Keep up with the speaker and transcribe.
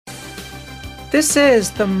This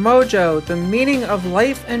is the Mojo, the Meaning of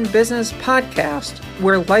Life and Business podcast,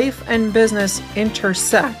 where life and business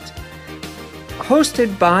intersect.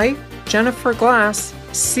 Hosted by Jennifer Glass,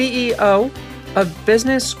 CEO of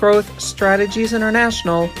Business Growth Strategies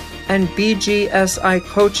International and BGSI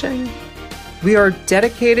Coaching. We are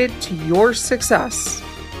dedicated to your success.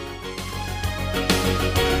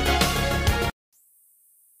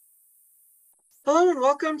 Hello and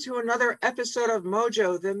welcome to another episode of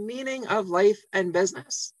Mojo, the Meaning of Life and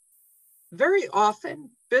Business. Very often,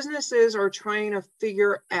 businesses are trying to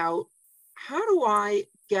figure out, how do I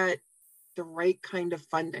get the right kind of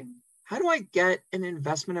funding? How do I get an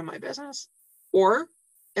investment in my business? Or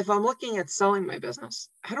if I'm looking at selling my business,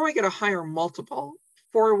 how do I get a higher multiple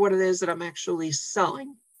for what it is that I'm actually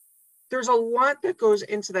selling? There's a lot that goes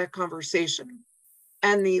into that conversation,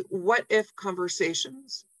 and the what if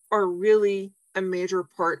conversations are really a major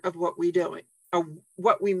part of what we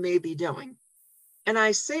may be doing. And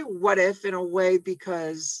I say what if in a way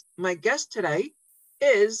because my guest today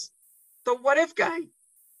is the what if guy.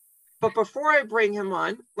 But before I bring him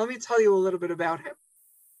on, let me tell you a little bit about him.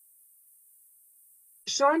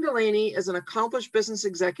 Sean Delaney is an accomplished business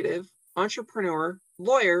executive, entrepreneur,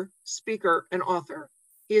 lawyer, speaker, and author.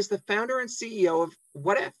 He is the founder and CEO of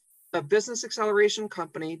What If, a business acceleration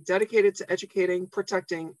company dedicated to educating,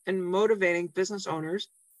 protecting, and motivating business owners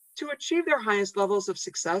to achieve their highest levels of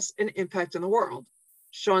success and impact in the world.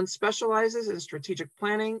 Sean specializes in strategic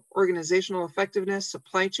planning, organizational effectiveness,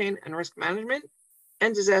 supply chain and risk management,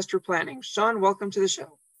 and disaster planning. Sean, welcome to the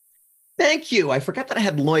show. Thank you. I forgot that I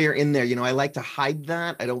had lawyer in there. I like to hide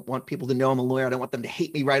that. I don't want people to know I'm a lawyer. I don't want them to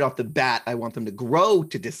hate me right off the bat. I want them to grow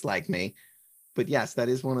to dislike me. But yes, that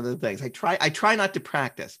is one of the things. I try not to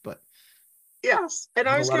practice, but yes. And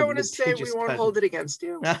I was going to say we won't hold it against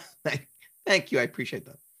you. Thank you. I appreciate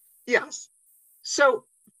that. Yes. So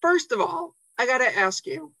first of all, I got to ask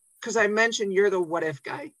you, because I mentioned you're the what if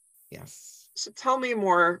guy. Yes. So tell me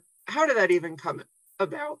more. How did that even come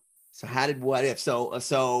about? So how did what if?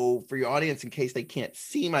 So for your audience, in case they can't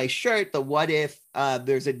see my shirt, the what if,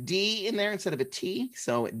 there's a D in there instead of a T.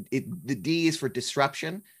 So the D is for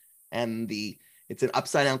disruption. And it's an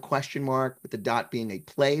upside down question mark with the dot being a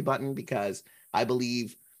play button, because I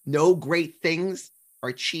believe no great things are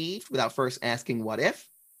achieved without first asking what if,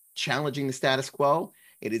 challenging the status quo.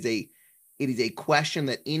 It is a question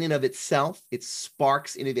that in and of itself, it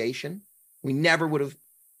sparks innovation. We never would have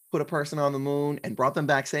put a person on the moon and brought them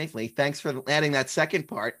back safely. Thanks for adding that second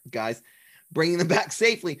part, guys, bringing them back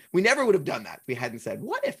safely. We never would have done that if we hadn't said,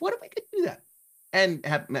 what if we could do that? And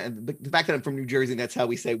the fact that I'm from New Jersey, that's how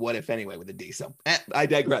we say what if anyway with a D. So I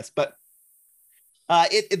digress. But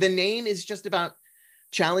the name is just about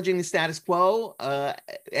challenging the status quo,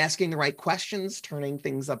 asking the right questions, turning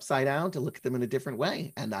things upside down to look at them in a different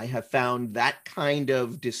way. And I have found that kind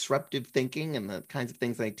of disruptive thinking and the kinds of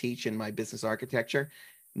things I teach in my business architecture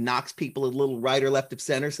knocks people a little right or left of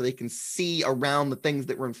center so they can see around the things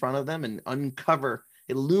that were in front of them and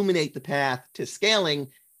illuminate the path to scaling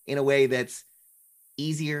in a way that's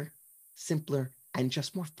easier, simpler, and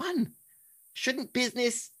just more fun. Shouldn't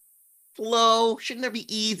business flow? Shouldn't there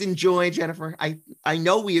be ease and joy, Jennifer? I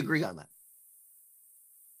know we agree on that.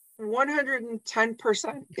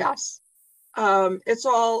 110%, yes. It's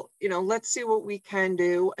all, let's see what we can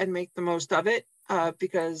do and make the most of it,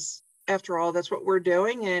 because after all, that's what we're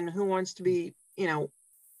doing. And who wants to be,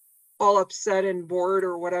 all upset and bored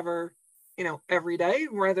or whatever, every day?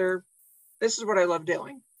 Rather, this is what I love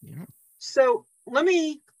doing. Yeah. So let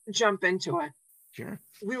me jump into it. Sure.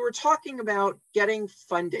 We were talking about getting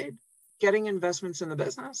funded, getting investments in the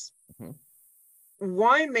business. Mm-hmm.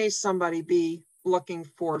 Why may somebody be looking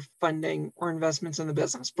for funding or investments in the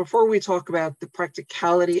business before we talk about the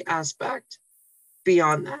practicality aspect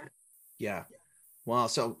beyond that? Yeah. Well,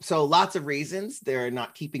 so lots of reasons. They're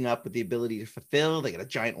not keeping up with the ability to fulfill. They got a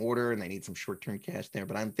giant order and they need some short-term cash there.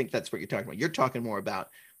 But I think that's what you're talking about. You're talking more about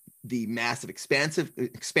the massive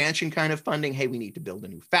expansion kind of funding. Hey, we need to build a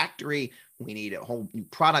new factory. We need a whole new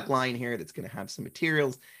product line here that's going to have some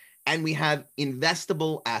materials. And we have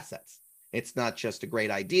investable assets. It's not just a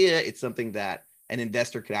great idea. It's something that an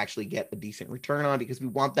investor could actually get a decent return on, because we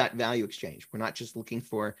want that value exchange. We're not just looking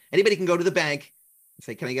for, anybody can go to the bank and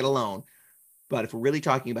say, can I get a loan? But if we're really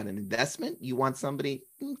talking about an investment, you want somebody,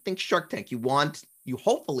 think Shark Tank. You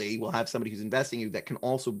hopefully will have somebody who's investing in you that can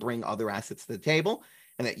also bring other assets to the table,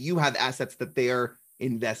 and that you have assets that they're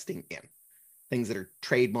investing in. Things that are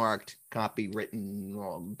trademarked,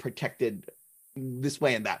 copywritten, protected this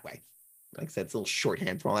way and that way. Like I said, it's a little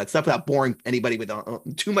shorthand for all that stuff without boring anybody with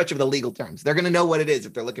too much of the legal terms. They're going to know what it is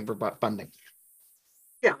if they're looking for funding.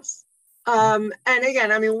 Yes. And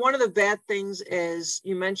again, I mean, one of the bad things is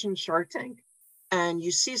you mentioned Shark Tank, and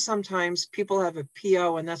you see sometimes people have a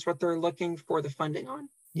PO and that's what they're looking for the funding on.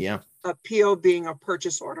 Yeah. A PO being a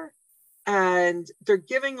purchase order. And they're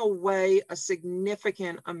giving away a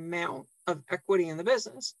significant amount of equity in the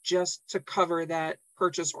business just to cover that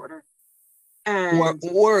purchase order. And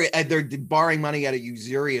or they're borrowing money at a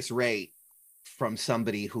usurious rate from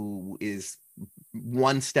somebody who is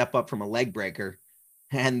one step up from a leg breaker,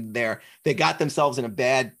 and they got themselves in a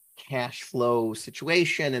bad cash flow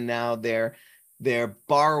situation, and now they're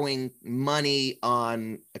borrowing money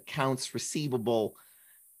on accounts receivable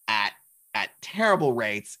at terrible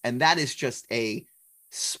rates, and that is just a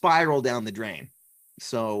spiral down the drain.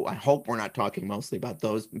 So I hope we're not talking mostly about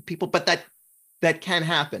those people, but that can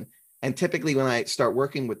happen. And typically when I start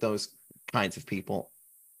working with those kinds of people,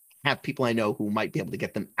 have people I know who might be able to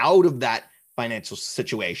get them out of that financial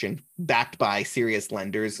situation, backed by serious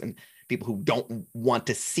lenders and people who don't want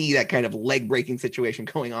to see that kind of leg-breaking situation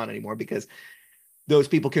going on anymore, because those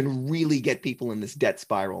people can really get people in this debt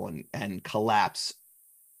spiral and collapse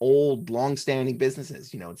old, long-standing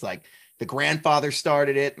businesses. You know, it's like the grandfather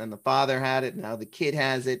started it and the father had it. Now the kid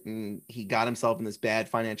has it, and he got himself in this bad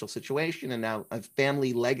financial situation, and now a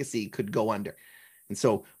family legacy could go under. And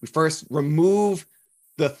so we first remove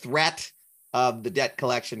the threat of the debt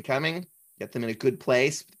collection coming, get them in a good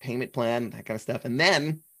place, payment plan, that kind of stuff. And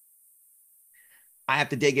then I have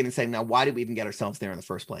to dig in and say, now, why did we even get ourselves there in the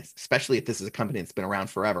first place? Especially if this is a company that's been around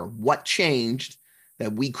forever. What changed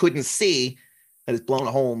that we couldn't see that has blown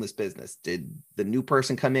a hole in this business? Did the new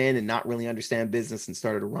person come in and not really understand business and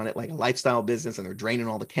started to run it like a lifestyle business, and they're draining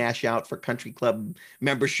all the cash out for country club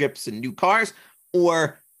memberships and new cars?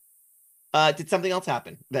 Or did something else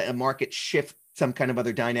happen? That a market shift, some kind of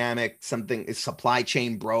other dynamic, something, supply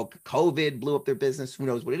chain broke, COVID blew up their business, who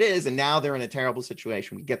knows what it is, and now they're in a terrible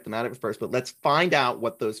situation. We get them out of it first, but let's find out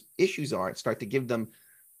what those issues are and start to give them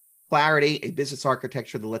clarity, a business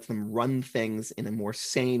architecture that lets them run things in a more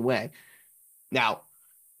sane way. Now,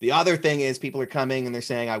 the other thing is people are coming and they're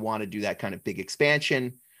saying, I want to do that kind of big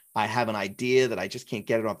expansion. I have an idea that I just can't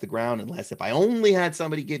get it off the ground unless if I only had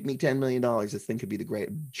somebody give me $10 million, this thing could be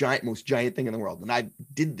the most giant thing in the world. And I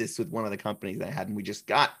did this with one of the companies I had, and we just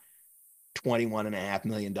got $21.5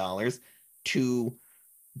 million to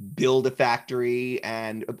build a factory,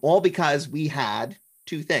 and all because we had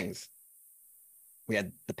two things. We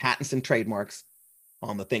had the patents and trademarks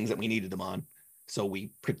on the things that we needed them on. So we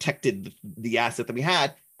protected the asset that we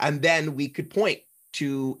had, and then we could point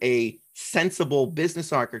to a sensible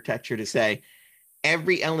business architecture to say,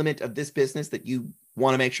 every element of this business that you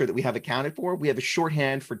want to make sure that we have accounted for, we have a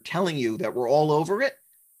shorthand for telling you that we're all over it,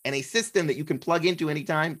 and a system that you can plug into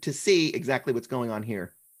anytime to see exactly what's going on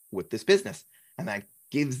here with this business. And that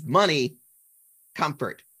gives money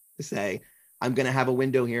comfort to say, I'm going to have a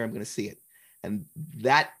window here, I'm going to see it. And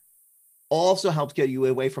that also helps get you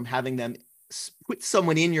away from having them put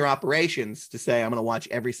someone in your operations to say, I'm going to watch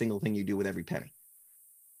every single thing you do with every penny.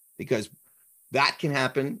 Because that can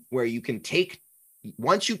happen where you can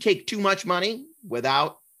once you take too much money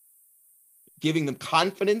without giving them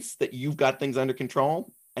confidence that you've got things under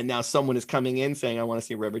control, and now someone is coming in saying, I want to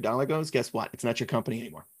see where every dollar goes, guess what? It's not your company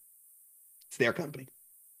anymore. It's their company.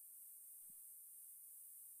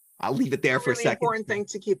 I'll leave it there for a second. Important thing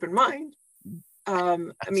to keep in mind. I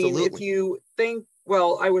mean, if you think,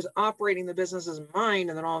 well, I was operating the business as mine,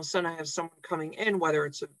 and then all of a sudden I have someone coming in, whether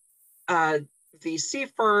it's a VC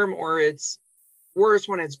firm, or it's worse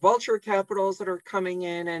when it's vulture capitals that are coming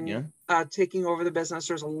in and taking over the business.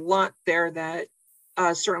 There's a lot there that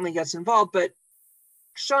certainly gets involved. But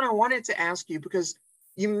Sean, I wanted to ask you, because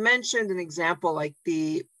you mentioned an example like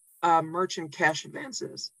the merchant cash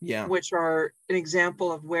advances, which are an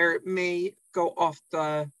example of where it may go off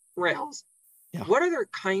the rails. What other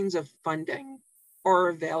kinds of funding are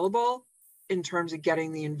available in terms of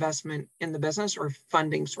getting the investment in the business, or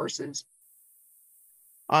funding sources?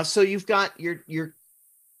 So you've got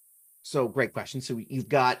so great question. So you've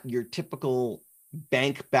got your typical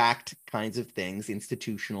bank-backed kinds of things,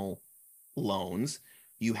 institutional loans.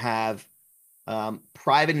 You have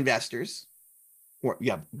private investors, or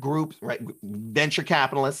you have groups, right? Venture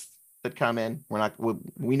capitalists that come in.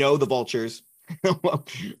 We know the vultures,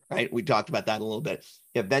 right? We talked about that a little bit.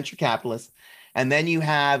 You have venture capitalists. And then you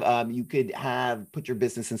have, you could put your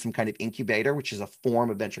business in some kind of incubator, which is a form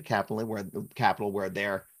of venture capital where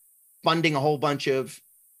they're funding a whole bunch of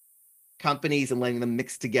companies and letting them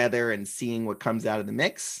mix together and seeing what comes out of the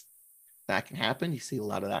mix. That can happen. You see a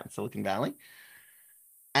lot of that in Silicon Valley.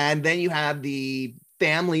 And then you have the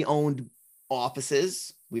family-owned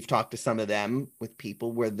offices we've talked to some of them with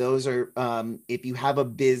people where those are, if you have a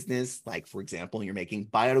business, like for example, you're making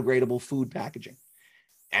biodegradable food packaging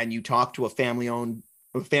and you talk to a family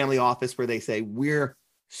office where they say, we're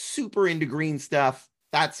super into green stuff.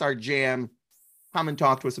 That's our jam. Come and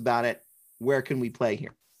talk to us about it. Where can we play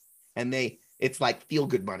here? And it's like feel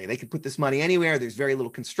good money. They can put this money anywhere. There's very little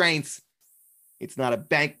constraints. It's not a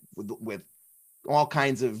bank with all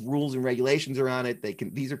kinds of rules and regulations around it.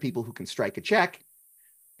 These are people who can strike a check.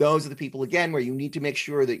 Those are the people, again, where you need to make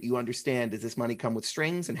sure that you understand, does this money come with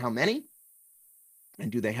strings and how many?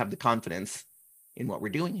 And do they have the confidence in what we're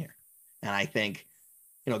doing here? And I think,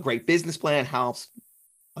 a great business plan helps.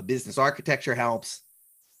 A business architecture helps.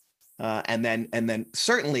 And then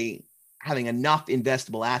certainly having enough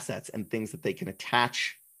investable assets and things that they can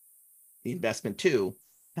attach the investment to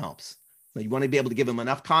helps. So you want to be able to give them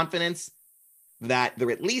enough confidence that they're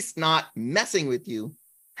at least not messing with you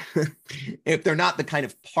if they're not the kind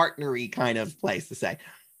of partnery kind of place to say,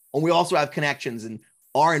 and we also have connections in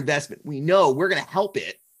our investment. We know we're going to help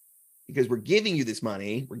it because we're giving you this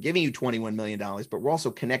money. We're giving you $21 million, but we're also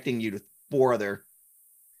connecting you to 4 other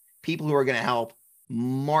people who are going to help,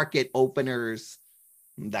 market openers,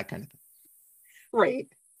 that kind of thing. Right.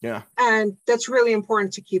 Yeah. And that's really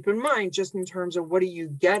important to keep in mind, just in terms of what are you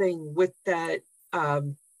getting with that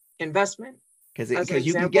investment. Because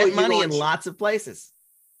you can get money in lots of places.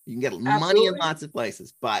 You can get money in lots of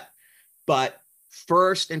places, but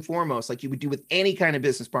first and foremost, like you would do with any kind of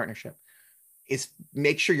business partnership, is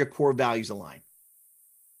make sure your core values align.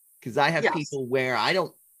 Because I have people where I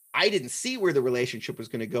didn't see where the relationship was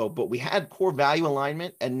going to go, but we had core value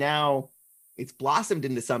alignment, and now it's blossomed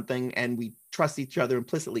into something, and we trust each other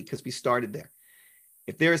implicitly because we started there.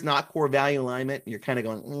 If there is not core value alignment, you're kind of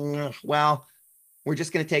going, well, we're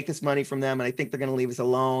just going to take this money from them, and I think they're going to leave us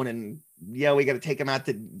alone. And yeah, we got to take them out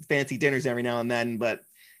to fancy dinners every now and then, but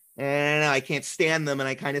I can't stand them, and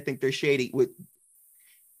I kind of think they're shady.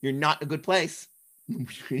 You're not in a good place. You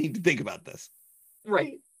need to think about this.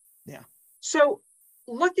 Right. Yeah. So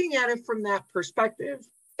looking at it from that perspective,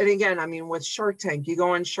 and again, I mean, with Shark Tank, you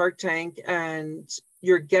go on Shark Tank and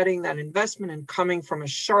you're getting that investment and coming from a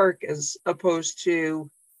shark as opposed to,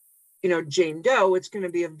 Jane Doe. It's going to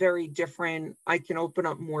be a very different, I can open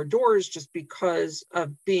up more doors just because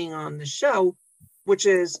of being on the show, which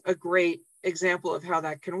is a great example of how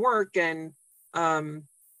that can work. And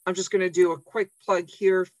I'm just going to do a quick plug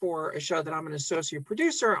here for a show that I'm an associate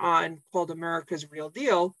producer on called America's Real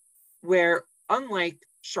Deal, where unlike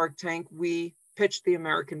Shark Tank, we pitch the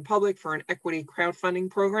American public for an equity crowdfunding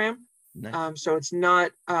program. Nice. So it's not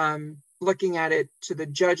looking at it to the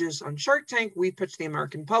judges on Shark Tank. We pitch the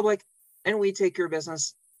American public and we take your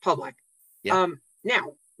business public. Yeah.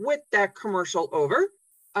 Now, with that commercial over,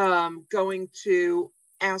 going to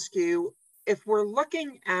ask you, if we're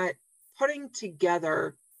looking at putting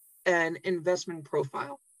together an investment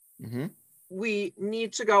profile, we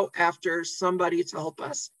need to go after somebody to help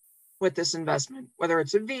us with this investment, whether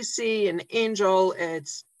it's a VC, an angel,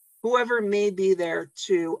 it's whoever may be there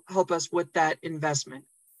to help us with that investment.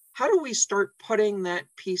 How do we start putting that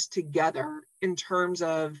piece together in terms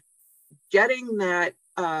of getting that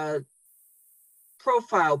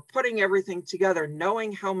profile, putting everything together,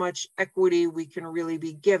 knowing how much equity we can really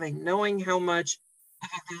be giving, knowing how much of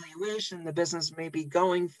a valuation the business may be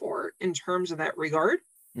going for in terms of that regard?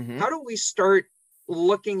 How do we start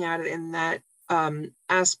looking at it in that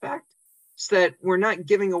aspect so that we're not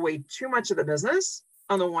giving away too much of the business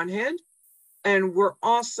on the one hand, and we're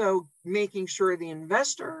also making sure the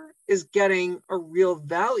investor is getting a real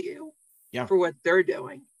value for what they're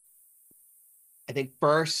doing? I think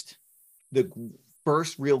the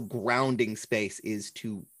first real grounding space is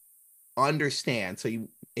to understand. So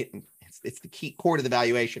it's the key core to the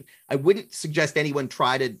valuation. I wouldn't suggest anyone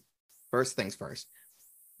try to, first things first,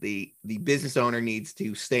 the business owner needs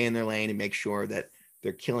to stay in their lane and make sure that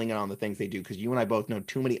they're killing it on the things they do. Because you and I both know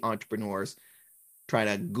too many entrepreneurs try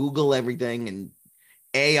to Google everything and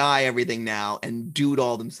AI everything now and do it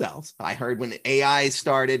all themselves. I heard when AI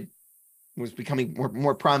started, was becoming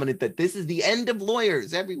more prominent, that this is the end of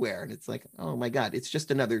lawyers everywhere. And it's like, oh my God, it's just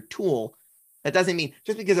another tool. That doesn't mean,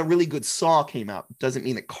 just because a really good saw came out, doesn't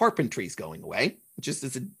mean that carpentry is going away.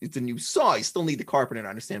 It's a new saw. You still need the carpenter to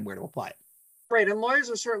understand where to apply it. Right. And lawyers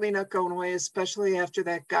are certainly not going away, especially after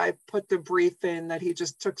that guy put the brief in that he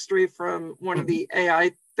just took straight from one of the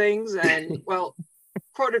AI things and, well,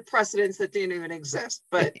 quoted precedents that didn't even exist.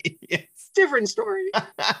 But yes. Different story.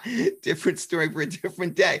 Different story for a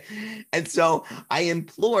different day. And so I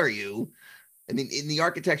implore you, I mean, in the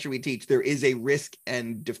architecture we teach, there is a risk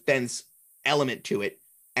and defense element to it.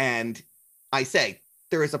 And I say,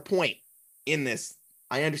 there is a point in this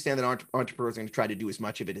I understand that entrepreneurs are going to try to do as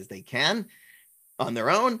much of it as they can on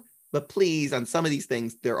their own, but please, on some of these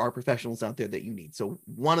things, there are professionals out there that you need. So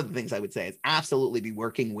one of the things I would say is absolutely be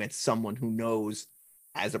working with someone who knows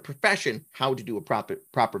as a profession how to do a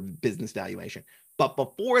proper business valuation. But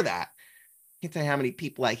before that, I can't tell you how many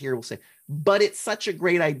people I hear will say, but it's such a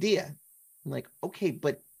great idea. I'm like, okay,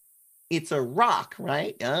 but it's a rock,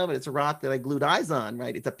 right? Yeah, but it's a rock that I glued eyes on,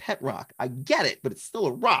 right? It's a pet rock. I get it, but it's still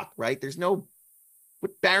a rock, right? There's no,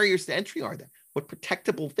 what barriers to entry are there? What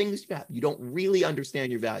protectable things you have? You don't really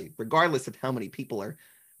understand your value, regardless of how many people are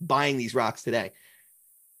buying these rocks today.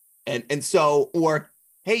 And so, or,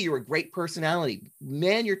 hey, you're a great personality.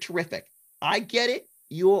 Man, you're terrific. I get it.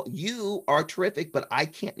 You are terrific, but I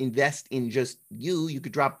can't invest in just you. You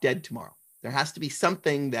could drop dead tomorrow. There has to be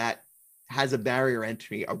something that has a barrier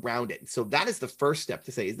entry around it. So that is the first step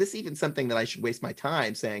to say, is this even something that I should waste my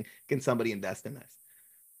time saying, can somebody invest in this?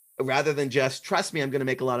 Rather than just, trust me, I'm going to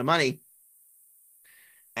make a lot of money,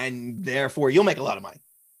 and therefore you'll make a lot of money.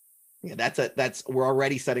 Yeah, that's we're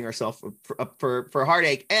already setting ourselves up for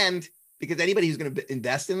heartache. And because anybody who's going to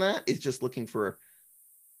invest in that is just looking for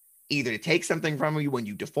either to take something from you when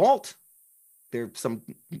you default, they're some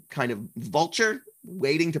kind of vulture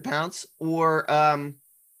waiting to pounce, or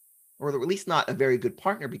at least not a very good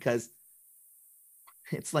partner, because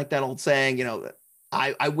it's like that old saying, you know,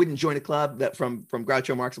 I wouldn't join a club that from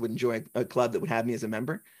Groucho Marx, I wouldn't join a club that would have me as a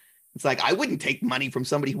member. It's like, I wouldn't take money from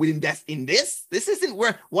somebody who would invest in this. This isn't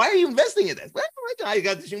where, why are you investing in this? Well, I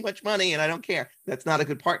got too much money and I don't care. That's not a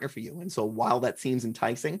good partner for you. And so while that seems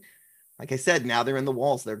enticing, like I said, now they're in the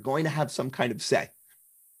walls. They're going to have some kind of say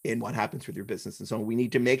in what happens with your business. And so we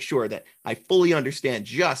need to make sure that I fully understand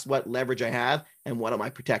just what leverage I have and what am I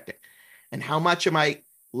protecting and how much am I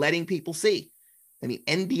letting people see. I mean,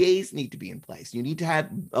 NDAs need to be in place. You need to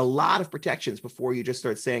have a lot of protections before you just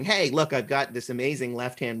start saying, hey, look, I've got this amazing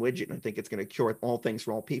left-hand widget and I think it's going to cure all things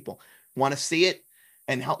for all people. Want to see it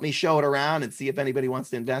and help me show it around and see if anybody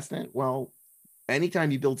wants to invest in it? Well,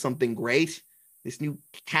 anytime you build something great, this new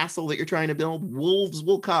castle that you're trying to build, wolves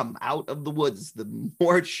will come out of the woods. The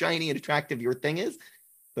more shiny and attractive your thing is,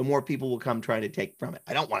 the more people will come trying to take from it.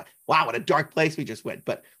 I don't want to, wow, what a dark place we just went.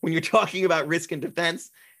 But when you're talking about risk and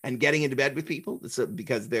defense and getting into bed with people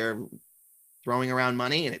because they're throwing around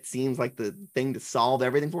money and it seems like the thing to solve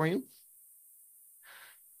everything for you,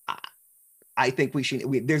 I think we should,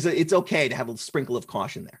 it's okay to have a sprinkle of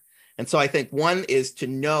caution there. And so I think one is to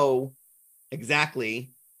know exactly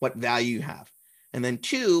what value you have. And then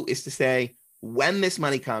two is to say, when this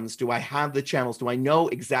money comes, do I have the channels? Do I know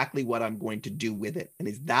exactly what I'm going to do with it? And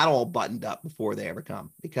is that all buttoned up before they ever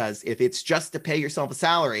come? Because if it's just to pay yourself a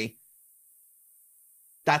salary,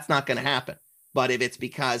 that's not going to happen. But if it's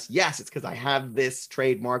because, yes, it's because I have this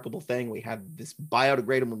trademarkable thing, we have this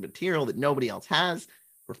biodegradable material that nobody else has,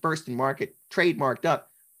 we're first in market, trademarked up,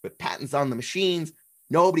 with patents on the machines,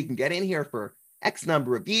 nobody can get in here for X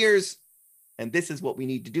number of years, and this is what we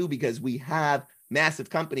need to do because we have massive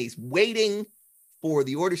companies waiting for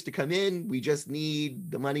the orders to come in. We just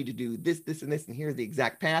need the money to do this, this, and this. And here's the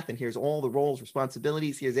exact path. And here's all the roles,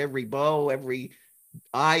 responsibilities. Here's every bow, every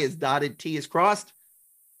I is dotted, T is crossed.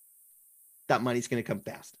 That money's going to come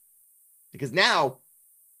fast. Because now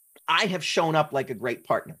I have shown up like a great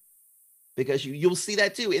partner. Because you'll see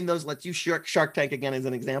that too in those, let's use Shark Tank again as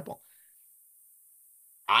an example.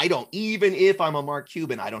 I don't, even if I'm a Mark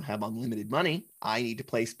Cuban, I don't have unlimited money. I need to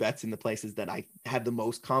place bets in the places that I have the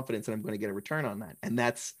most confidence that I'm going to get a return on that. And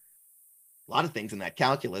that's a lot of things in that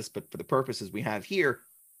calculus, but for the purposes we have here,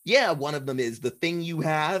 yeah, one of them is the thing you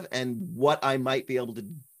have and what I might be able to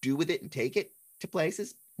do with it and take it to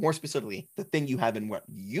places. More specifically, the thing you have and what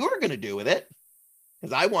you're going to do with it,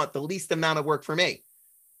 because I want the least amount of work for me.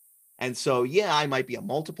 And so, yeah, I might be a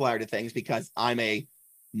multiplier to things because I'm a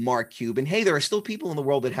Mark Cuban. Hey, there are still people in the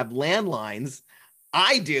world that have landlines.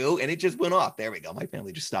 I do, and it just went off. There we go. My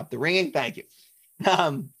family just stopped the ringing. Thank you.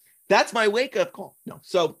 That's my wake-up call. No,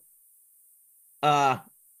 so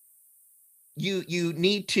you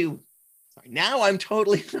need to. Sorry, now I'm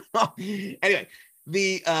totally anyway.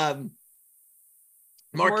 The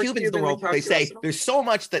Mark Cuban's in the world. They say there's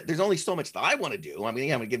only so much that I want to do. I mean,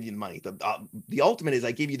 yeah, I'm gonna give you the money. The ultimate is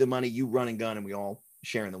I give you the money, you run and gun, and we all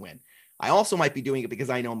share in the win. I also might be doing it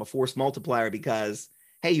because I know I'm a force multiplier because,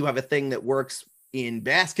 hey, you have a thing that works in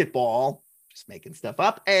basketball, just making stuff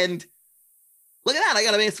up. And look at that. I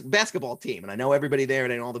got a basketball team and I know everybody there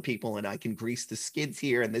and I know all the people and I can grease the skids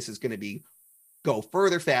here. And this is going to go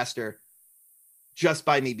further faster just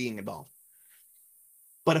by me being involved.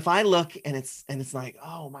 But if I look and it's like,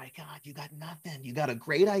 oh my God, you got nothing. You got a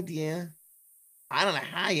great idea. I don't know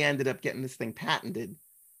how you ended up getting this thing patented.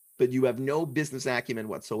 but you have no business acumen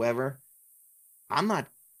whatsoever, I'm not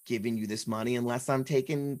giving you this money unless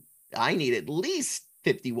I need at least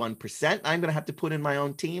 51%. I'm going to have to put in my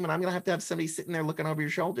own team, and I'm going to have somebody sitting there looking over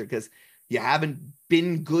your shoulder because you haven't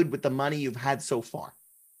been good with the money you've had so far.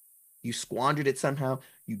 You squandered it somehow.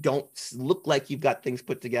 You don't look like you've got things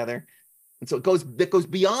put together. And so it goes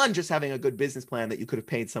beyond just having a good business plan that you could have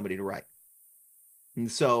paid somebody to write.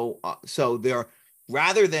 And so there,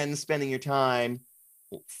 rather than spending your time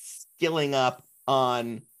skilling up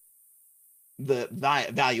on the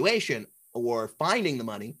valuation or finding the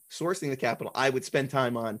money, sourcing the capital, I would spend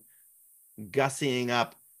time on gussying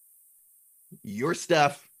up your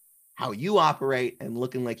stuff, how you operate, and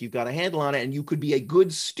looking like you've got a handle on it. And you could be a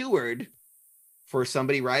good steward for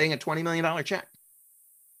somebody writing a $20 million check.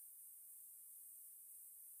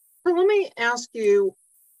 So let me ask you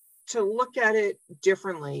to look at it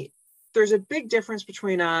differently. There's a big difference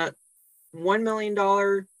between a $1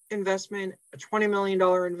 million investment, a $20 million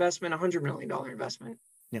investment, a $100 million investment.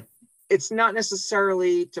 Yeah. It's not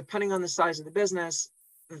necessarily, depending on the size of the business,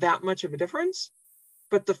 that much of a difference.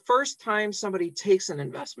 But the first time somebody takes an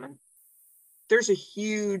investment, there's a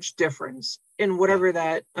huge difference in whatever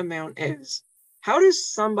that amount is. How does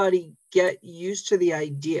somebody get used to the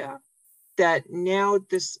idea that now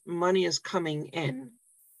this money is coming in,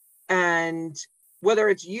 and whether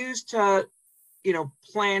it's used to,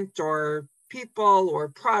 plant or people or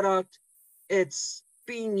product, it's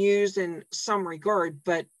being used in some regard,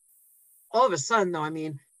 but all of a sudden though,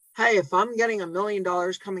 hey, if I'm getting $1 million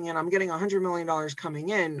coming in, I'm getting $100 million coming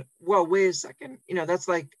in. Well, wait a second, that's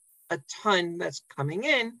like a ton that's coming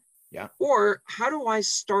in. Yeah. Or how do I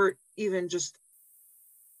start even just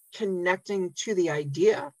connecting to the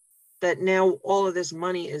idea that now all of this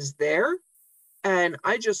money is there and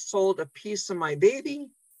I just sold a piece of my baby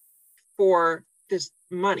for this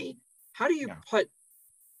money? How do you put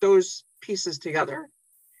those pieces together?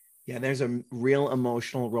 Yeah, there's a real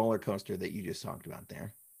emotional roller coaster that you just talked about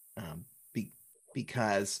there.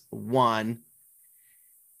 Because one,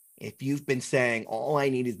 if you've been saying all I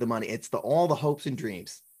need is the money, it's all the hopes and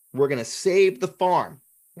dreams. We're going to save the farm,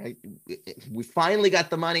 right? We finally got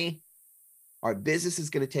the money. Our business is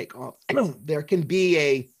going to take off. There can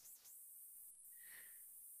be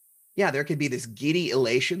this giddy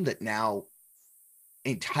elation that now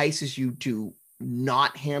entices you to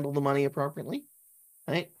not handle the money appropriately,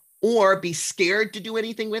 right? Or be scared to do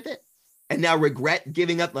anything with it and now regret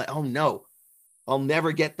giving up, like, oh no, I'll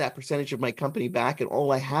never get that percentage of my company back, and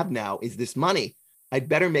all I have now is this money. I'd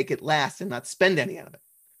better make it last and not spend any of it.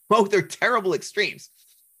 Both are terrible extremes,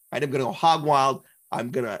 right? I'm going to go hog wild. I'm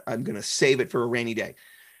gonna save it for a rainy day.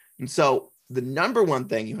 And so the number one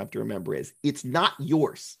thing you have to remember is it's not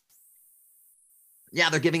yours. Yeah,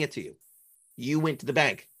 they're giving it to you. You went to the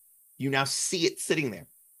bank. You now see it sitting there.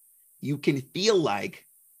 You can feel like,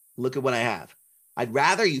 look at what I have. I'd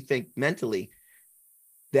rather you think mentally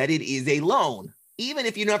that it is a loan, even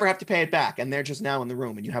if you never have to pay it back and they're just now in the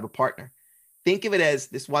room and you have a partner. Think of it as,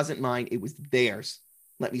 this wasn't mine, it was theirs.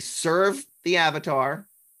 Let me serve the avatar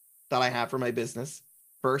that I have for my business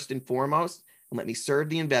first and foremost, and let me serve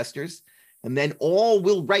the investors, and then all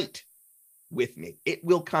will write with me. It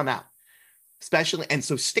will come out, especially. And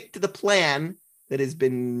so stick to the plan that has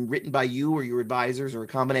been written by you or your advisors or a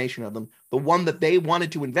combination of them, the one that they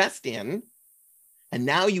wanted to invest in. And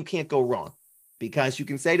now you can't go wrong, because you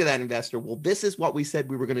can say to that investor, well, this is what we said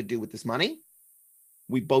we were going to do with this money.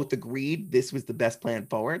 We both agreed this was the best plan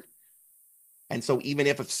forward. And so even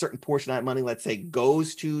if a certain portion of that money, let's say,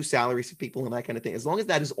 goes to salaries for people and that kind of thing, as long as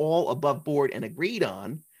that is all above board and agreed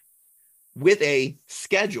on with a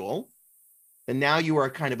schedule, then now you are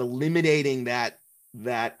kind of eliminating that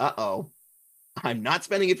I'm not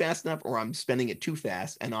spending it fast enough, or I'm spending it too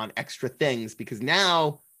fast and on extra things, because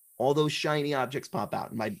now all those shiny objects pop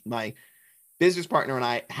out. And my business partner and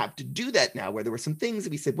I have to do that now, where there were some things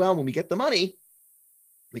that we said, well, when we get the money,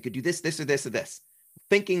 we could do this, this, or this, or this,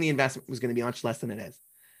 thinking the investment was going to be much less than it is.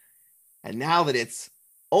 And now that it's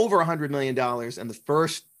over $100 million and the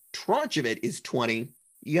first tranche of it is 20,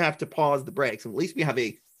 you have to pause the brakes. And at least we have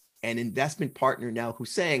an investment partner now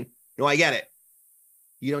who's saying, no, I get it.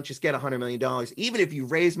 You don't just get $100 million. Even if you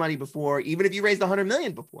raised money before, even if you raised $100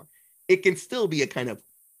 million before, it can still be a kind of,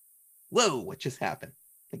 whoa, what just happened?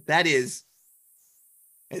 Like, that is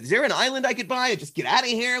there an island I could buy and just get out of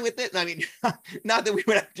here with it? I mean, not that we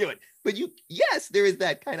would have to do it, but yes, there is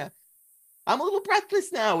that kind of, I'm a little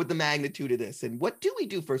breathless now with the magnitude of this. And what do we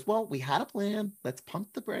do first? Well, we had a plan. Let's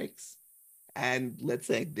pump the brakes. And let's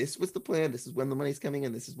say this was the plan. This is when the money's coming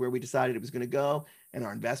in. This is where we decided it was going to go. And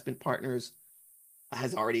our investment partners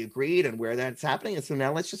has already agreed on where that's happening. And so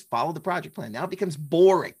now let's just follow the project plan. Now it becomes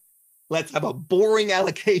boring. let's have a boring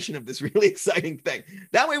allocation of this really exciting thing.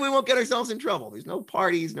 That way we won't get ourselves in trouble. There's no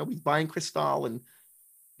parties, nobody's buying Cristal and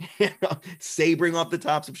sabering off the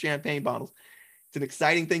tops of champagne bottles. It's an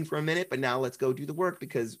exciting thing for a minute, but now let's go do the work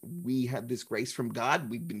because we have this grace from God.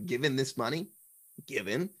 We've been given this money.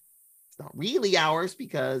 Given. It's not really ours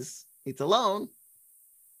because it's a loan.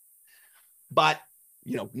 But,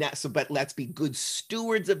 but let's be good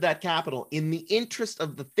stewards of that capital in the interest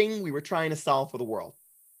of the thing we were trying to solve for the world,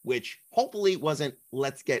 which hopefully wasn't,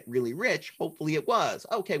 let's get really rich. Hopefully it was,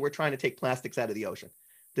 okay, we're trying to take plastics out of the ocean.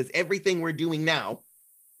 Does everything we're doing now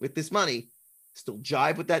with this money still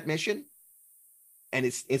jive with that mission? And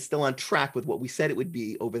it's still on track with what we said it would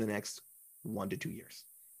be over the next 1 to 2 years.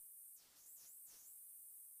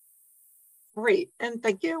 Great, and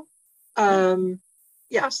thank you.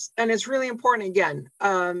 Yes, and it's really important, again,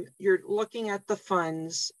 you're looking at the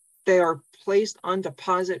funds. They are placed on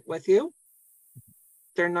deposit with you.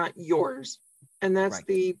 They're not yours. And that's right.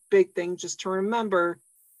 The big thing just to remember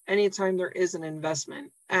anytime there is an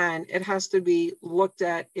investment, and it has to be looked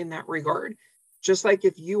at in that regard. Just like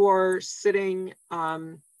if you are sitting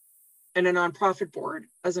in a nonprofit board,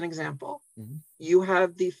 as an example, you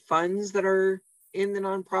have the funds that are in the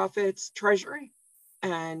nonprofit's treasury,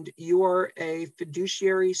 and you are a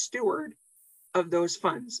fiduciary steward of those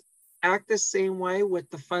funds. Act the same way with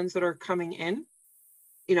the funds that are coming in,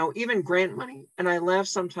 even grant money. And I laugh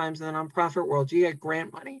sometimes in the nonprofit world, you get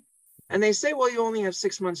grant money. And they say, well, you only have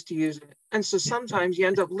 6 months to use it. And so sometimes you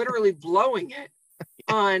end up literally blowing it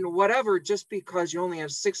on whatever, just because you only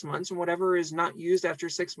have 6 months, and whatever is not used after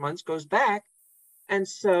 6 months goes back. And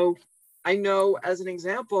so I know, as an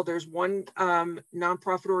example, there's one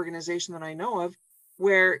nonprofit organization that I know of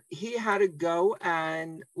where he had to go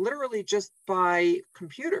and literally just buy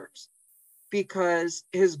computers because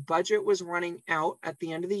his budget was running out at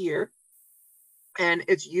the end of the year. And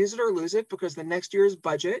it's use it or lose it, because the next year's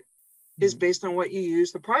budget is based on what you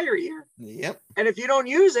used the prior year. Yep. And if you don't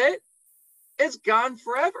use it, it's gone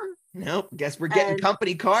forever. Nope. Guess we're getting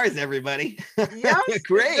company cars, everybody. Yes.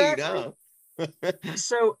 Great. Exactly. Oh.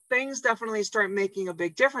 So things definitely start making a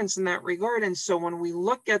big difference in that regard. And so when we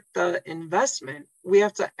look at the investment, we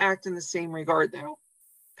have to act in the same regard, though,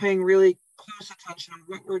 paying really close attention to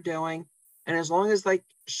what we're doing. And as long as, like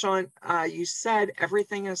Sean, you said,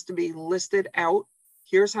 everything has to be listed out.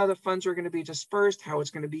 Here's how the funds are going to be dispersed, how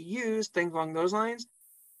it's going to be used, things along those lines.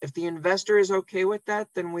 If the investor is okay with that,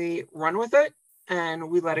 then we run with it and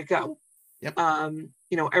we let it go. Yep.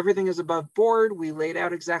 Everything is above board. We laid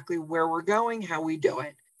out exactly where we're going, how we do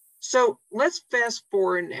it. So let's fast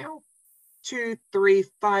forward now 2, 3,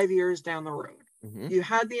 5 years down the road. You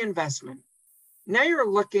had the investment. Now you're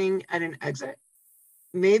looking at an exit.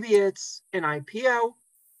 Maybe it's an IPO.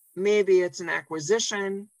 Maybe it's an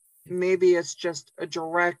acquisition. Maybe it's just a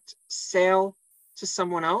direct sale to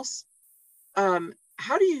someone else.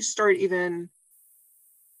 How do you start even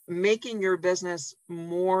making your business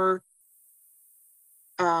more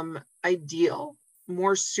ideal,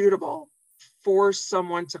 more suitable for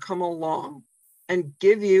someone to come along and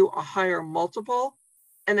give you a higher multiple?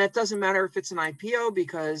 And that doesn't matter if it's an IPO,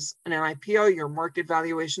 because in an IPO, your market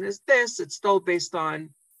valuation is this. It's still based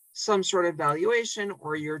on some sort of valuation,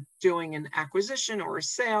 or you're doing an acquisition or a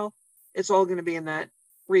sale. It's all going to be in that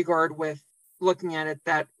regard with looking at it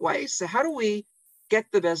that way. So how do we get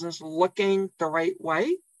the business looking the right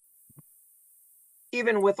way,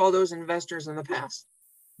 even with all those investors in the past?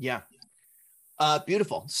 Yeah.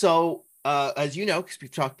 Beautiful. So as you know, because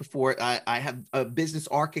we've talked before, I have a business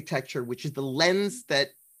architecture, which is the lens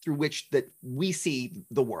through which we see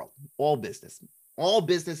the world. All business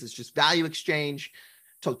is just value exchange.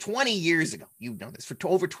 So 20 years ago, you've known this for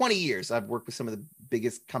over 20 years. I've worked with some of the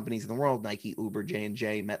biggest companies in the world: Nike, Uber,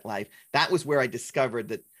 J&J, MetLife. That was where I discovered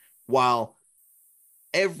that while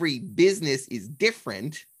every business is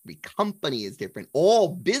different, every company is different, all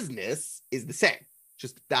business is the same.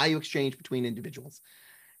 Just value exchange between individuals.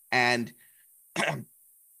 And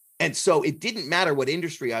so it didn't matter what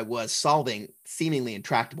industry I was solving seemingly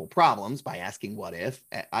intractable problems by asking what if.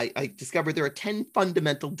 I discovered there are 10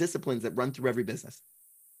 fundamental disciplines that run through every business.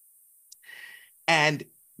 And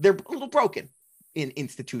they're a little broken in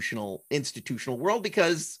institutional world,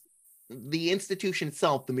 because the institution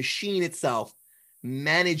itself, the machine itself,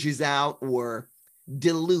 manages out or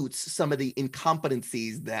dilutes some of the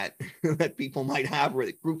incompetencies that people might have, or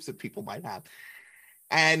that groups of people might have.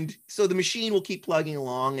 And so the machine will keep plugging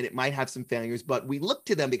along, and it might have some failures, but we look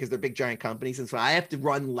to them because they're big, giant companies. And so I have to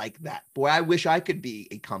run like that. Boy, I wish I could be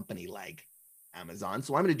a company like Amazon.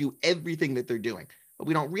 So I'm going to do everything that they're doing. But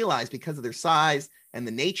we don't realize, because of their size and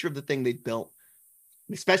the nature of the thing they've built,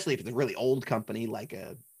 especially if it's a really old company like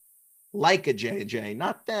a like a J&J,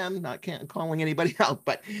 not them, not calling anybody out,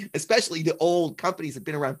 but especially the old companies that have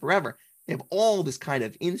been around forever. They have all this kind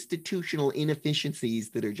of institutional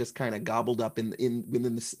inefficiencies that are just kind of gobbled up within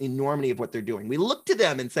the enormity of what they're doing. We look to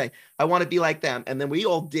them and say, I want to be like them. And then we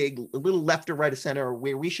all dig a little left or right of center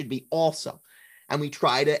where we should be also. And we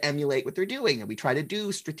try to emulate what they're doing. And we try to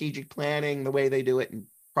do strategic planning the way they do it, and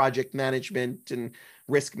project management and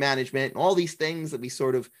risk management, and all these things that we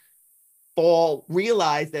sort of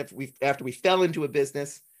realize that after we fell into a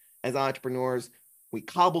business as entrepreneurs, we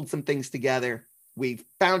cobbled some things together. We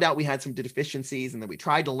found out we had some deficiencies, and then we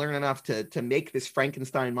tried to learn enough to make this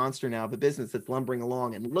Frankenstein monster now of a business that's lumbering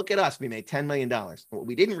along. And look at us, we made $10 million. What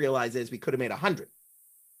we didn't realize is we could have made 100.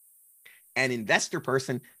 An investor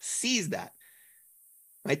person sees that,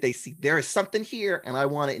 right? They see there is something here, and I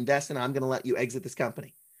want to invest, and I'm going to let you exit this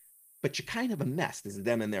company. But you're kind of a mess. This is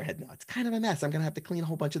them in their head now. It's kind of a mess. I'm going to have to clean a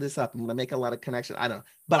whole bunch of this up. I'm going to make a lot of connections. I don't know.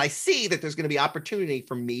 But I see that there's going to be opportunity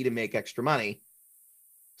for me to make extra money.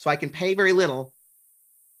 So I can pay very little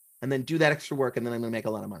and then do that extra work, and then I'm going to make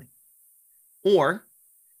a lot of money. Or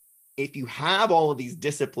if you have all of these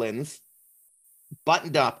disciplines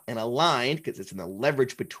buttoned up and aligned, because it's in the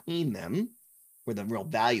leverage between them where the real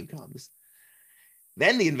value comes,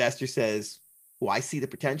 then the investor says, well, I see the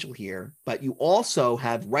potential here, but you also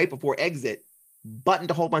have right before exit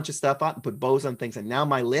buttoned a whole bunch of stuff up and put bows on things. And now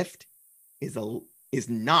my lift is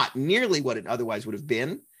not nearly what it otherwise would have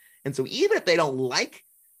been. And so even if they don't like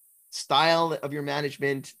style of your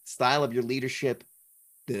management, style of your leadership,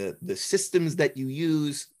 the systems that you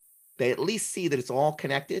use, they at least see that it's all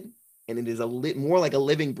connected, and it is more like a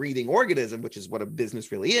living, breathing organism, which is what a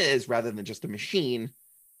business really is, rather than just a machine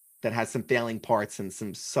that has some failing parts and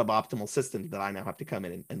some suboptimal systems that I now have to come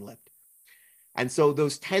in and lift. And so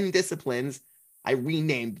those 10 disciplines, I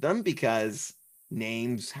renamed them because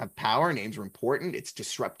names have power. Names are important. It's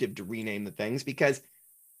disruptive to rename the things, because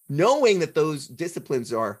knowing that those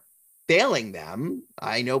disciplines are failing them,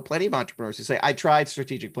 I know plenty of entrepreneurs who say, I tried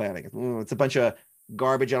strategic planning. It's a bunch of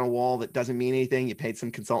garbage on a wall that doesn't mean anything. You paid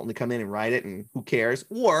some consultant to come in and write it, and who cares?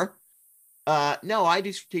 Or, no, I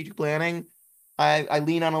do strategic planning. I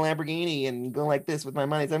lean on a Lamborghini and go like this with my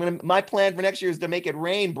money. So my plan for next year is to make it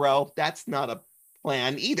rain, bro. That's not a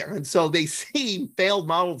plan either. And so they see failed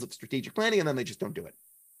models of strategic planning, and then they just don't do it.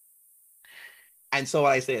 And so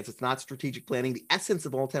I say it's not strategic planning. The essence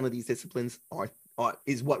of all 10 of these disciplines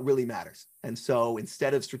is what really matters. And so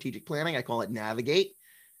instead of strategic planning, I call it navigate.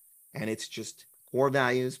 And it's just core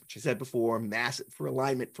values, which I said before, massive for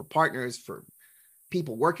alignment, for partners, for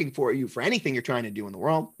people working for you, for anything you're trying to do in the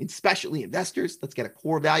world, especially investors. Let's get a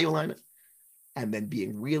core value alignment, and then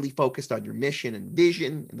being really focused on your mission and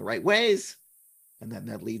vision in the right ways. And then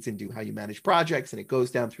that leads into how you manage projects, and it goes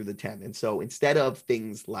down through the 10. And so instead of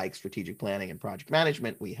things like strategic planning and project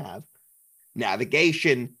management, we have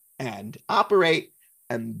navigation and operate,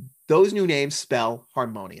 and those new names spell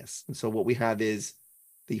harmonious. And so what we have is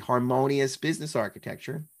the harmonious business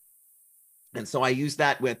architecture. And so I use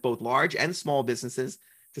that with both large and small businesses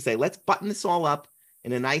to say, let's button this all up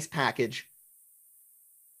in a nice package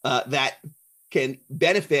that can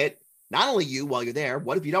benefit not only you while you're there.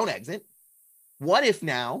 What if you don't exit? What if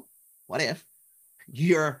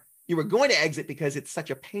you were going to exit because it's such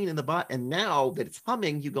a pain in the butt, and now that it's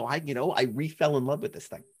humming, you go, I fell in love with this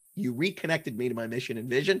thing. You reconnected me to my mission and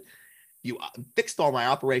vision. You fixed all my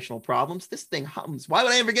operational problems. This thing hums. Why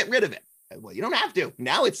would I ever get rid of it? Well, you don't have to.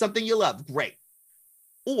 Now it's something you love. Great.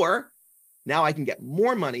 Or now I can get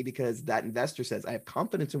more money because that investor says, I have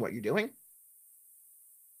confidence in what you're doing.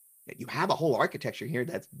 You have a whole architecture here.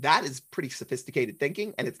 That is pretty sophisticated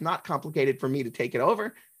thinking, and it's not complicated for me to take it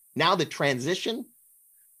over. Now the transition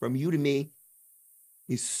from you to me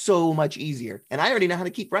is so much easier. And I already know how to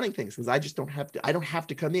keep running things, because I don't have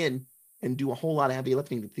to come in and do a whole lot of heavy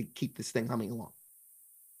lifting to keep this thing humming along.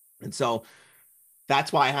 And so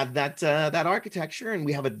that's why I have that architecture, and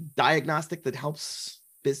we have a diagnostic that helps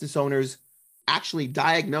business owners actually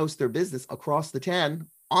diagnose their business across the 10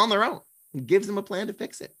 on their own, and gives them a plan to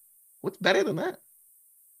fix it. What's better than that?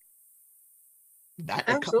 That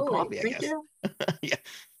and a cup of coffee, I guess. You. Yeah.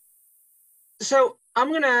 So I'm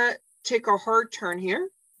going to take a hard turn here,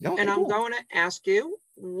 Okay, and I'm going to ask you,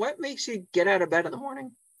 what makes you get out of bed in the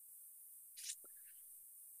morning?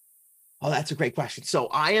 Oh, that's a great question. So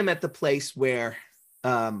I am at the place where,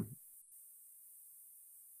 for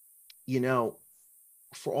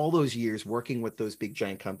all those years working with those big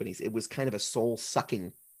giant companies, it was kind of a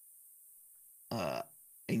soul-sucking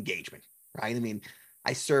engagement, right? I mean,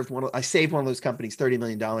 I saved one of those companies $30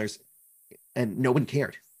 million, and no one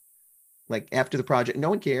cared. Like after the project, no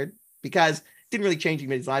one cared, because it didn't really change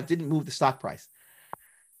anybody's life, didn't move the stock price.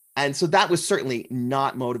 And so that was certainly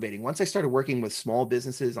not motivating. Once I started working with small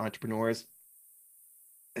businesses, entrepreneurs,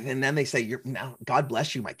 and then they say, "You're now, God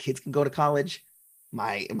bless you. My kids can go to college.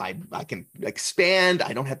 I can expand.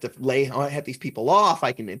 I don't have to have these people off.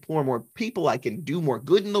 I can employ more people. I can do more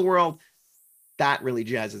good in the world." That really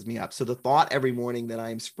jazzes me up. So the thought every morning that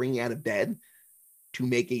I'm springing out of bed to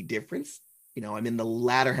make a difference, I'm in the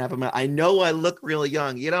latter half of I know I look really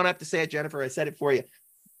young. You don't have to say it, Jennifer. I said it for you.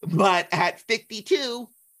 But at 52,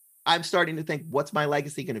 I'm starting to think, what's my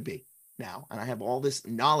legacy going to be now? And I have all this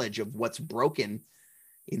knowledge of what's broken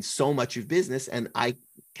in so much of business, and I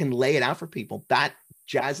can lay it out for people. That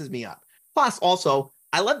jazzes me up. Plus, also,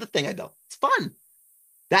 I love the thing I do. It's fun.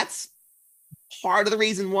 That's part of the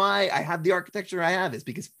reason why I have the architecture I have, is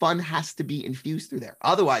because fun has to be infused through there.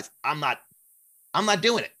 Otherwise, I'm not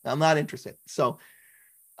doing it. I'm not interested. So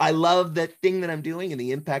I love that thing that I'm doing and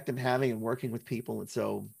the impact I'm having and working with people. And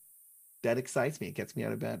so that excites me. It gets me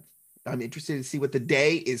out of bed. I'm interested to see what the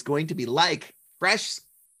day is going to be like. Fresh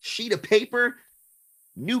sheet of paper,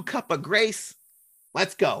 new cup of grace.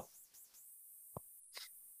 Let's go.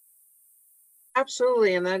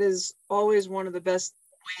 Absolutely. And that is always one of the best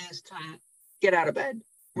ways to get out of bed.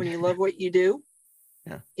 When you love what you do,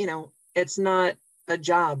 yeah. It's not a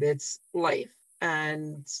job, it's life.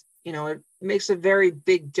 And, it makes a very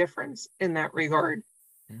big difference in that regard.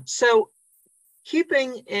 Yeah. So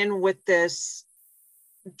keeping in with this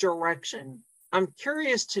direction, I'm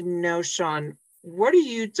curious to know, Sean, what do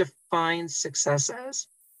you define success as?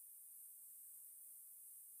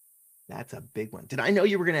 That's a big one. Did I know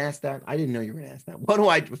you were going to ask that? I didn't know you were going to ask that. What do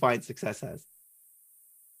I define success as?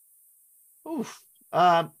 Oof.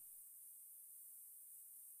 I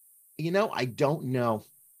don't know.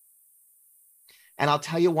 And I'll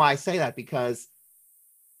tell you why I say that, because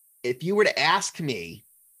if you were to ask me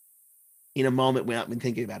in a moment when I've been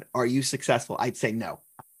thinking about it, are you successful? I'd say no,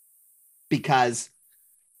 because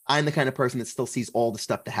I'm the kind of person that still sees all the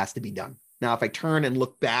stuff that has to be done. Now, if I turn and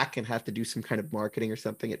look back and have to do some kind of marketing or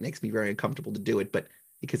something, it makes me very uncomfortable to do it, but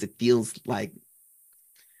because it feels like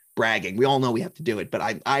bragging. We all know we have to do it,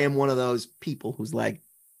 but I am one of those people who's like,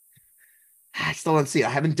 I still don't see it.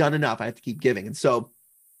 I haven't done enough. I have to keep giving. And so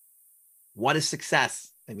what is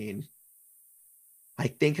success? I mean, I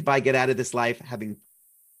think if I get out of this life having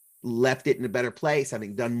left it in a better place,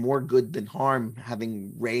 having done more good than harm,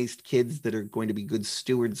 having raised kids that are going to be good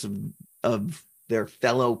stewards of their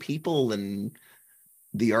fellow people and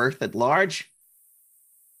the earth at large,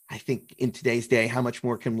 I think in today's day, how much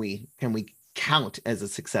more can we count as a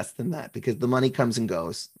success than that? Because the money comes and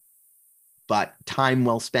goes, but time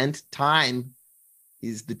well spent, time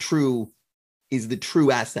is the true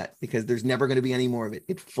asset, because there's never going to be any more of it.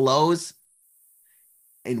 It flows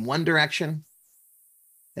in one direction,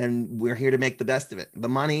 and we're here to make the best of it. The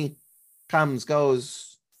money comes,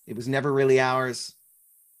 goes. It was never really ours.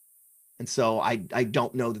 And so I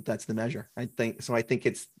don't know that that's the measure. I think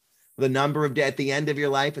it's the number of days at the end of your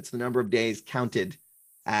life. It's the number of days counted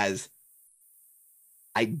as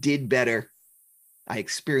I did better, I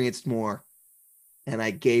experienced more, and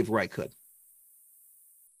I gave where I could.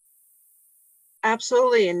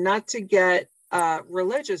 Absolutely. And not to get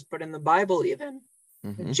religious, but in the Bible even,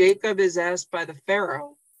 Jacob is asked by the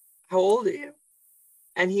Pharaoh, how old are you?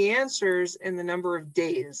 And he answers in the number of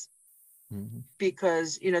days.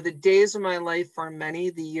 Because, the days of my life are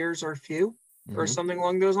many, the years are few, or something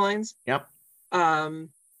along those lines. Yep.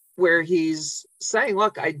 Where he's saying,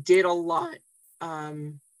 look, I did a lot.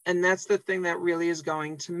 And that's the thing that really is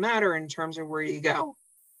going to matter in terms of where you go.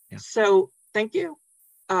 Yeah. So thank you.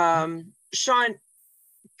 Sean,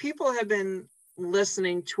 people have been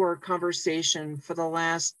listening to our conversation for the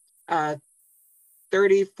last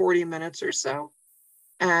 30, 40 minutes or so,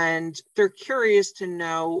 and they're curious to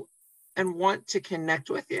know and want to connect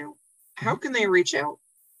with you. How can they reach out?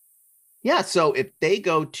 Yeah, so if they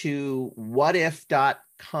go to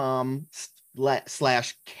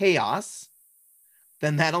whatif.com/chaos,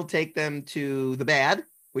 then that'll take them to the BAD,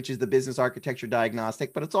 which is the Business Architecture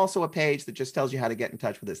Diagnostic, but it's also a page that just tells you how to get in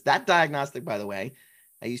touch with us. That diagnostic, by the way,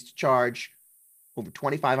 I used to charge over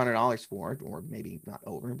 $2,500 for it, or maybe not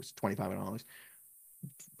over, it was $2,500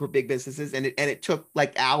 for big businesses. And it took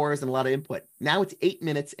like hours and a lot of input. Now it's 8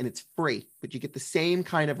 minutes and it's free, but you get the same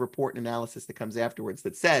kind of report and analysis that comes afterwards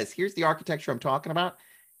that says, here's the architecture I'm talking about.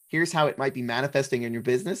 Here's how it might be manifesting in your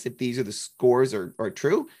business if these are the scores are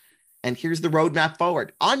true. And here's the roadmap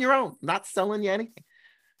forward on your own, not selling you anything.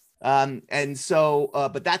 And so,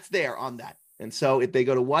 but that's there on that. And so if they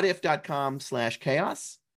go to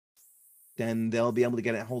whatif.com/chaos, then they'll be able to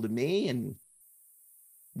get a hold of me and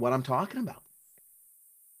what I'm talking about.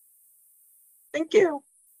 Thank you.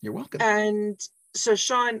 You're welcome. And So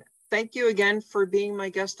Sean, thank you again for being my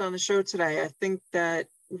guest on the show today. I think that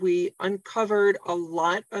we uncovered a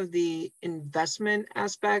lot of the investment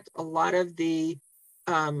aspect, a lot of the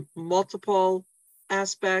multiple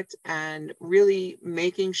aspect, and really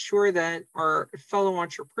making sure that our fellow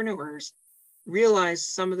entrepreneurs realize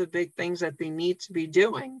some of the big things that they need to be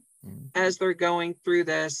doing as they're going through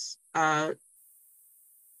this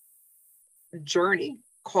journey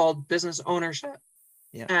called business ownership.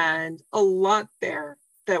 Yeah. And a lot there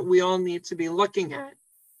that we all need to be looking at.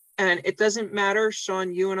 And it doesn't matter,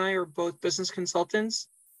 Sean, you and I are both business consultants.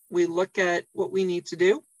 We look at what we need to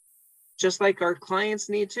do. Just like our clients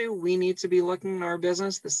need to, we need to be looking at our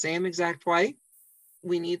business the same exact way.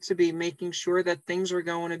 We need to be making sure that things are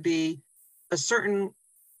going to be a certain,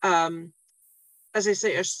 as I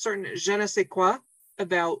say, a certain je ne sais quoi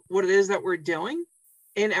about what it is that we're doing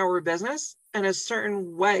in our business, and a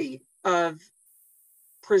certain way of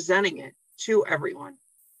presenting it to everyone.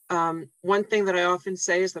 One thing that I often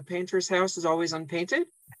say is the painter's house is always unpainted,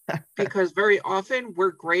 because very often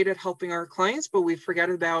we're great at helping our clients, but we forget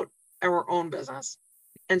about our own business.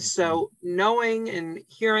 And so knowing and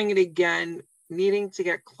hearing it again, needing to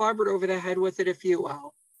get clobbered over the head with it, if you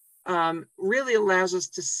will, really allows us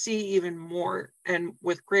to see even more and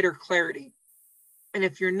with greater clarity. And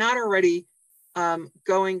if you're not already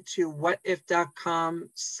going to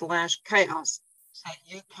whatif.com/chaos, so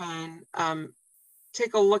you can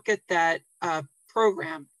take a look at that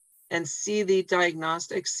program and see the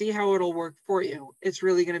diagnostics, see how it'll work for you. It's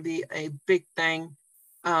really going to be a big thing,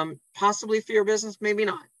 possibly for your business, maybe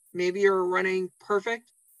not. Maybe you're running perfect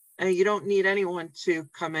and you don't need anyone to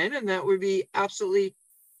come in, and that would be absolutely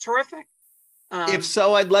terrific. If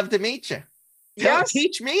so, I'd love to meet you. Yes.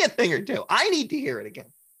 Teach me a thing or two. I need to hear it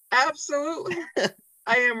again. Absolutely.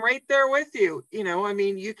 I am right there with you.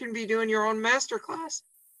 You can be doing your own masterclass.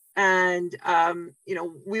 And,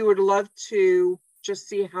 we would love to just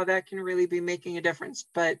see how that can really be making a difference.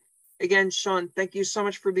 But again, Sean, thank you so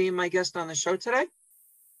much for being my guest on the show today.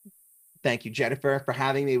 Thank you, Jennifer, for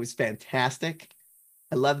having me. It was fantastic.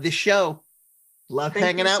 I love this show. Love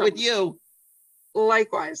hanging out with you.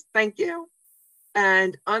 Likewise. Thank you.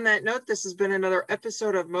 And on that note, this has been another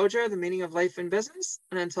episode of Mojo, the meaning of life and business.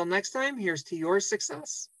 And until next time, here's to your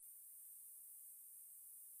success.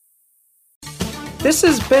 This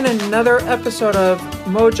has been another episode of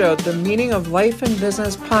Mojo, the meaning of life and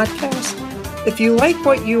business podcast. If you like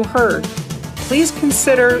what you heard, please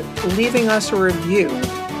consider leaving us a review,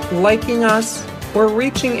 liking us, or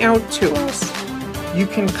reaching out to us. You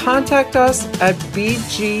can contact us at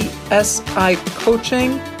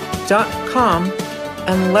bgsicoaching.com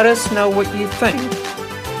and let us know what you think.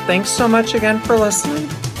 Thanks so much again for listening.